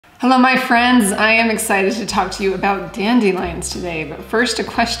Hello my friends, I am excited to talk to you about dandelions today, but first a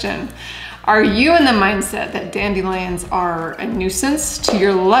question. Are you in the mindset that dandelions are a nuisance to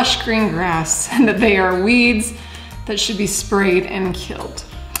your lush green grass and that they are weeds that should be sprayed and killed?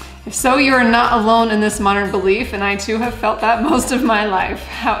 If so, you are not alone in this modern belief, and I too have felt that most of my life.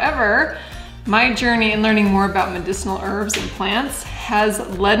 However, my journey in learning more about medicinal herbs and plants has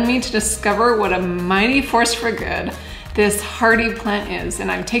led me to discover what a mighty force for good this hardy plant is,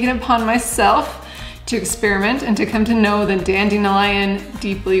 and I've taken it upon myself to experiment and to come to know the dandelion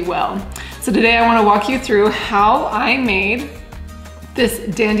deeply well. So today I want to walk you through how I made this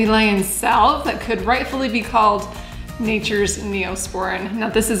dandelion salve that could rightfully be called nature's Neosporin. Now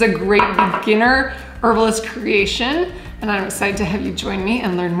this is a great beginner herbalist creation, and I'm excited to have you join me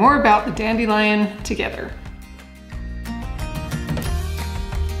and learn more about the dandelion together.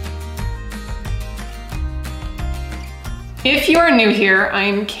 If you are new here,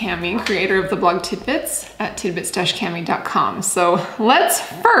 I'm Cami, creator of the blog TIDBITS at tidbits-cami.com. So let's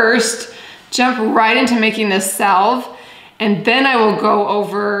first jump right into making this salve, and then I will go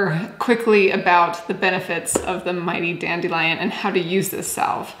over quickly about the benefits of the mighty dandelion and how to use this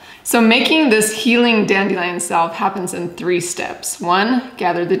salve. So making this healing dandelion salve happens in 3 steps. 1,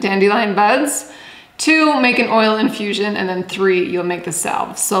 gather the dandelion buds. 2, make an oil infusion, and then 3, you'll make the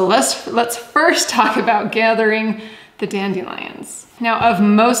salve. So let's first talk about gathering the dandelions. Now, of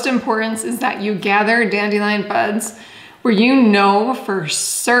most importance is that you gather dandelion buds where you know for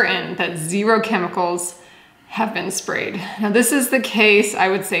certain that 0 chemicals have been sprayed. Now, this is the case, I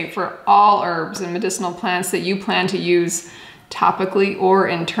would say, for all herbs and medicinal plants that you plan to use topically or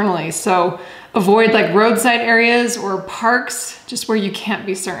internally. So avoid like roadside areas or parks, just where you can't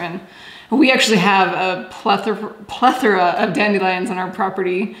be certain. We actually have a plethora of dandelions on our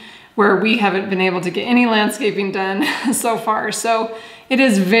property where we haven't been able to get any landscaping done so far. So it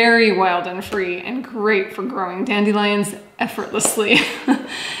is very wild and free and great for growing dandelions effortlessly. Now,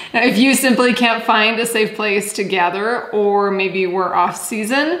 if you simply can't find a safe place to gather, or maybe we're off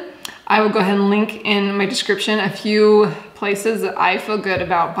season, I will go ahead and link in my description a few places that I feel good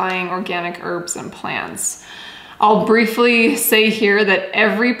about buying organic herbs and plants. I'll briefly say here that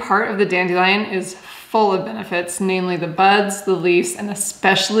every part of the dandelion is full of benefits, namely the buds, the leaves, and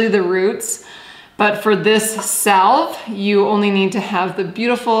especially the roots. But for this salve, you only need to have the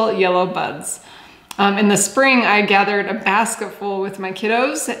beautiful yellow buds. In the spring, I gathered a basket full with my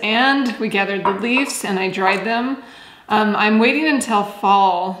kiddos, and we gathered the leaves and I dried them. I'm waiting until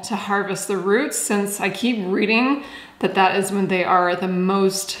fall to harvest the roots, since I keep reading that that is when they are the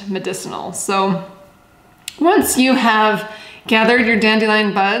most medicinal. So once you have gathered your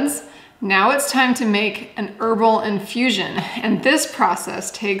dandelion buds, now it's time to make an herbal infusion, and this process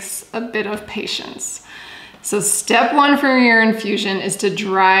takes a bit of patience. So step 1 for your infusion is to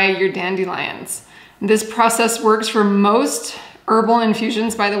dry your dandelions. This process works for most herbal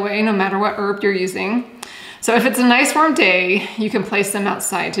infusions, by the way, no matter what herb you're using. So if it's a nice warm day, you can place them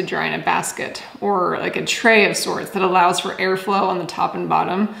outside to dry in a basket or like a tray of sorts that allows for airflow on the top and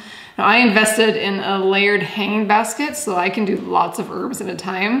bottom. Now, I invested in a layered hanging basket so I can do lots of herbs at a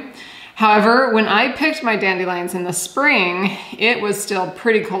time. However, when I picked my dandelions in the spring, it was still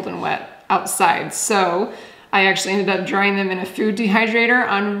pretty cold and wet outside. So I actually ended up drying them in a food dehydrator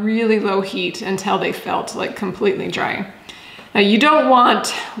on really low heat until they felt like completely dry. Now, you don't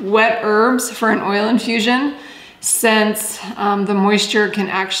want wet herbs for an oil infusion, since the moisture can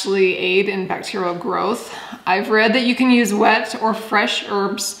actually aid in bacterial growth. I've read that you can use wet or fresh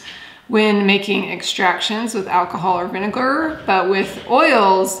herbs when making extractions with alcohol or vinegar, but with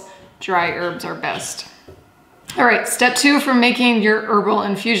oils, dry herbs are best. All right, step 2 for making your herbal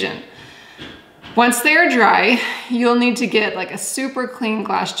infusion. Once they are dry, you'll need to get like a super clean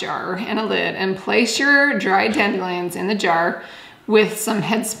glass jar and a lid and place your dried dandelions in the jar with some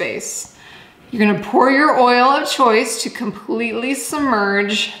headspace. You're gonna pour your oil of choice to completely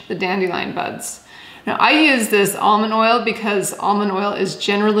submerge the dandelion buds. Now, I use this almond oil because almond oil is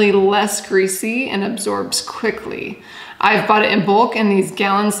generally less greasy and absorbs quickly. I've bought it in bulk in these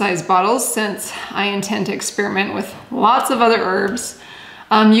gallon-sized bottles since I intend to experiment with lots of other herbs.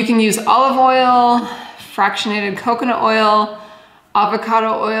 You can use olive oil, fractionated coconut oil,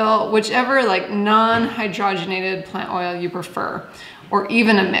 avocado oil, whichever like non-hydrogenated plant oil you prefer, or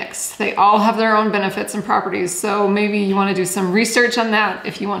even a mix. They all have their own benefits and properties, so maybe you want to do some research on that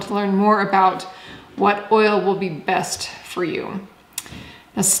if you want to learn more about what oil will be best for you.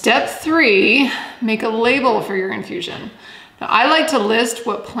 Now, step 3, make a label for your infusion. Now, I like to list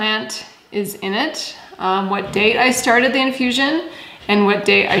what plant is in it, what date I started the infusion, and what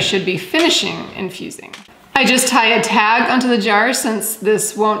date I should be finishing infusing. I I just tie a tag onto the jar since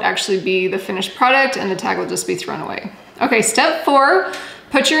this won't actually be the finished product and the tag will just be thrown away. Okay, step 4,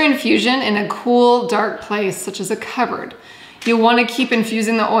 put your infusion in a cool, dark place, such as a cupboard. You'll want to keep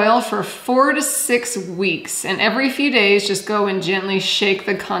infusing the oil for 4 to 6 weeks, and every few days, just go and gently shake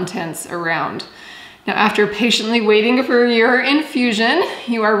the contents around. Now, after patiently waiting for your infusion,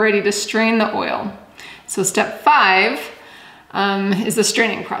 you are ready to strain the oil. So step 5 is the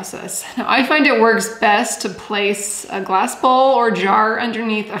straining process. Now, I find it works best to place a glass bowl or jar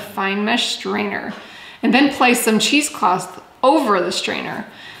underneath a fine mesh strainer, and then place some cheesecloth over the strainer.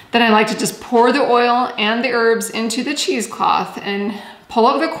 Then I like to just pour the oil and the herbs into the cheesecloth and pull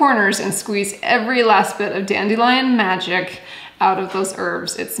up the corners and squeeze every last bit of dandelion magic out of those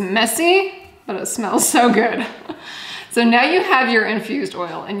herbs. It's messy, but it smells so good. So now you have your infused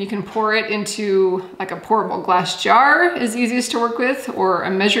oil and you can pour it into like a pourable glass jar is easiest to work with, or a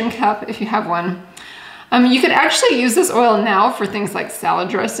measuring cup if you have one. You could actually use this oil now for things like salad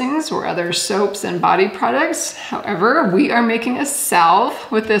dressings or other soaps and body products. However, we are making a salve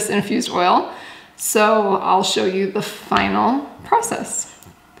with this infused oil, so I'll show you the final process.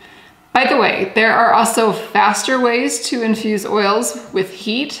 By the way, there are also faster ways to infuse oils with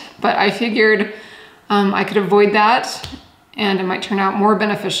heat, but I figured I could avoid that and it might turn out more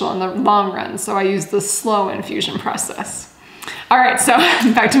beneficial in the long run, so I use the slow infusion process. All right, so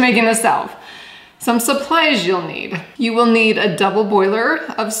back to making the salve. Some supplies you'll need. You will need a double boiler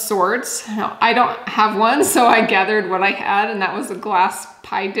of sorts. Now, I don't have one, so I gathered what I had, and that was a glass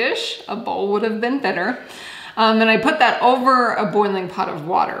pie dish. A bowl would have been better. And I put that over a boiling pot of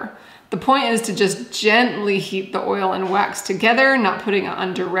water. The point is to just gently heat the oil and wax together, not putting it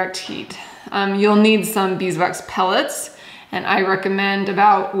on direct heat. You'll need some beeswax pellets, and I recommend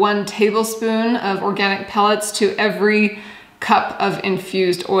about 1 tablespoon of organic pellets to every cup of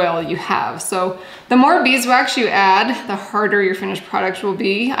infused oil you have. So the more beeswax you add, the harder your finished product will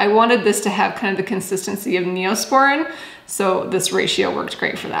be. I wanted this to have kind of the consistency of Neosporin, so this ratio worked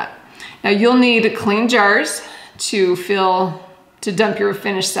great for that. Now you'll need clean jars to dump your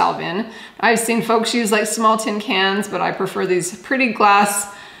finished salve in. I've seen folks use like small tin cans, but I prefer these pretty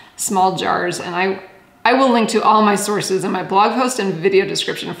glass small jars, and I will link to all my sources in my blog post and video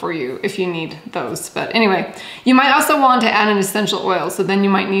description for you if you need those. But anyway, you might also want to add an essential oil, so then you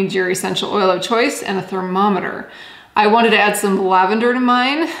might need your essential oil of choice and a thermometer. I wanted to add some lavender to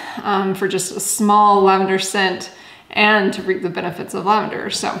mine for just a small lavender scent and to reap the benefits of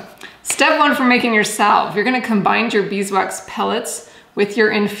lavender. So step 1 for making your salve, you're gonna combine your beeswax pellets with your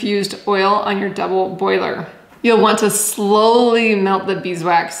infused oil on your double boiler. You'll want to slowly melt the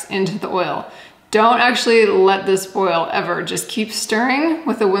beeswax into the oil. Don't actually let this boil ever. Just keep stirring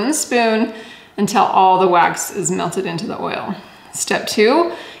with a wooden spoon until all the wax is melted into the oil. Step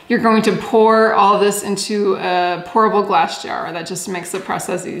 2, you're going to pour all this into a pourable glass jar. That just makes the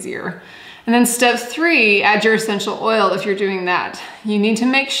process easier. And then step 3, add your essential oil if you're doing that. You need to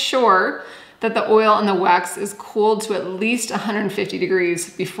make sure that the oil and the wax is cooled to at least 150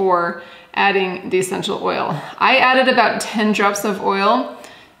 degrees before adding the essential oil. I added about 10 drops of oil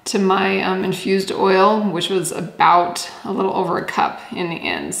to my infused oil, which was about a little over a cup in the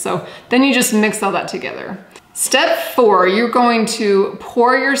end. So then you just mix all that together. Step 4, you're going to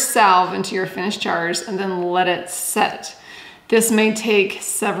pour your salve into your finished jars and then let it set. This may take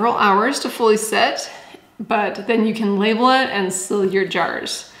several hours to fully set, but then you can label it and seal your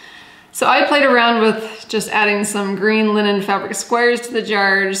jars. So I played around with just adding some green linen fabric squares to the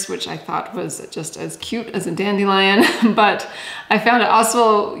jars, which I thought was just as cute as a dandelion, but I found it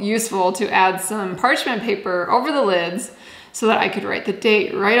also useful to add some parchment paper over the lids so that I could write the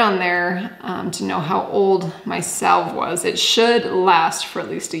date right on there to know how old my salve was. It should last for at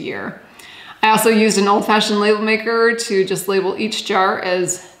least a year. I also used an old-fashioned label maker to just label each jar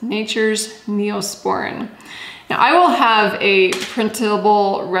as Nature's Neosporin. Now I will have a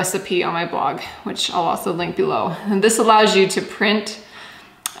printable recipe on my blog, which I'll also link below. And this allows you to print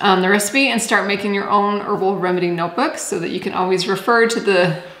the recipe and start making your own herbal remedy notebooks so that you can always refer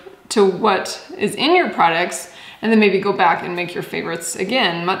to what is in your products and then maybe go back and make your favorites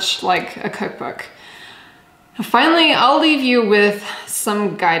again, much like a cookbook. Finally, I'll leave you with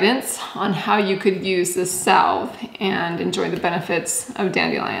some guidance on how you could use this salve and enjoy the benefits of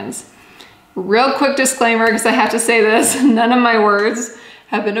dandelions. Real quick disclaimer, because I have to say this, none of my words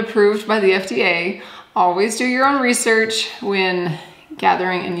have been approved by the FDA. Always do your own research when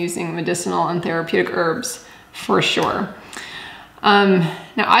gathering and using medicinal and therapeutic herbs, for sure. Now,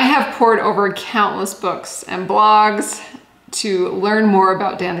 I have pored over countless books and blogs to learn more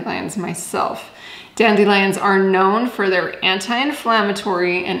about dandelions myself. Dandelions are known for their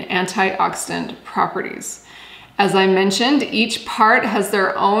anti-inflammatory and antioxidant properties. As I mentioned, each part has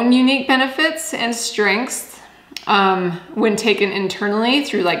their own unique benefits and strengths when taken internally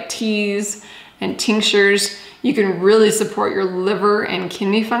through like teas and tinctures. You can really support your liver and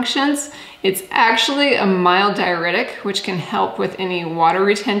kidney functions. It's actually a mild diuretic, which can help with any water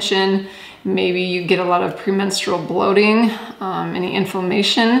retention. Maybe you get a lot of premenstrual bloating, any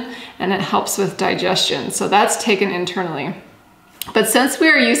inflammation, and it helps with digestion. So that's taken internally. But since we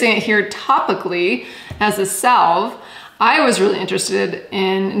are using it here topically as a salve, I was really interested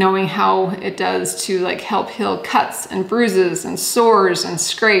in knowing how it does to like help heal cuts and bruises and sores and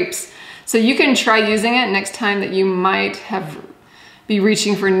scrapes. So you can try using it next time that you might be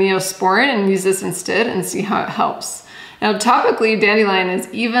reaching for Neosporin and use this instead and see how it helps. Now topically, dandelion is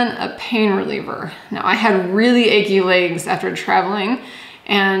even a pain reliever. Now I had really achy legs after traveling,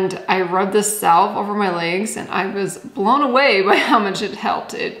 and I rubbed this salve over my legs and I was blown away by how much it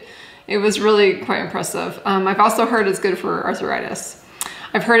helped. It was really quite impressive. I've also heard it's good for arthritis.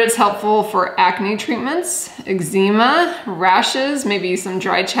 I've heard it's helpful for acne treatments, eczema, rashes, maybe some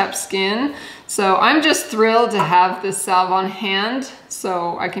dry chapped skin. So I'm just thrilled to have this salve on hand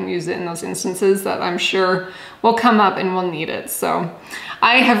so I can use it in those instances that I'm sure will come up and we'll need it. So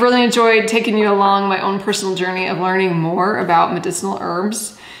I have really enjoyed taking you along my own personal journey of learning more about medicinal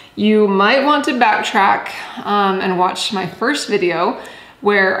herbs. You might want to backtrack and watch my first video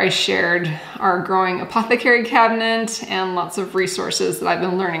where I shared our growing apothecary cabinet and lots of resources that I've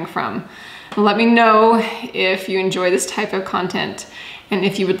been learning from. Let me know if you enjoy this type of content and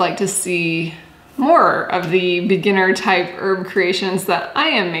if you would like to see more of the beginner type herb creations that I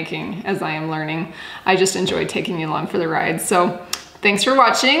am making as I am learning. I just enjoy taking you along for the ride. So thanks for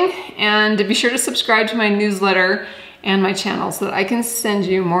watching, and be sure to subscribe to my newsletter and my channel so that I can send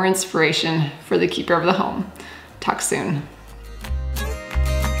you more inspiration for the keeper of the home. Talk soon.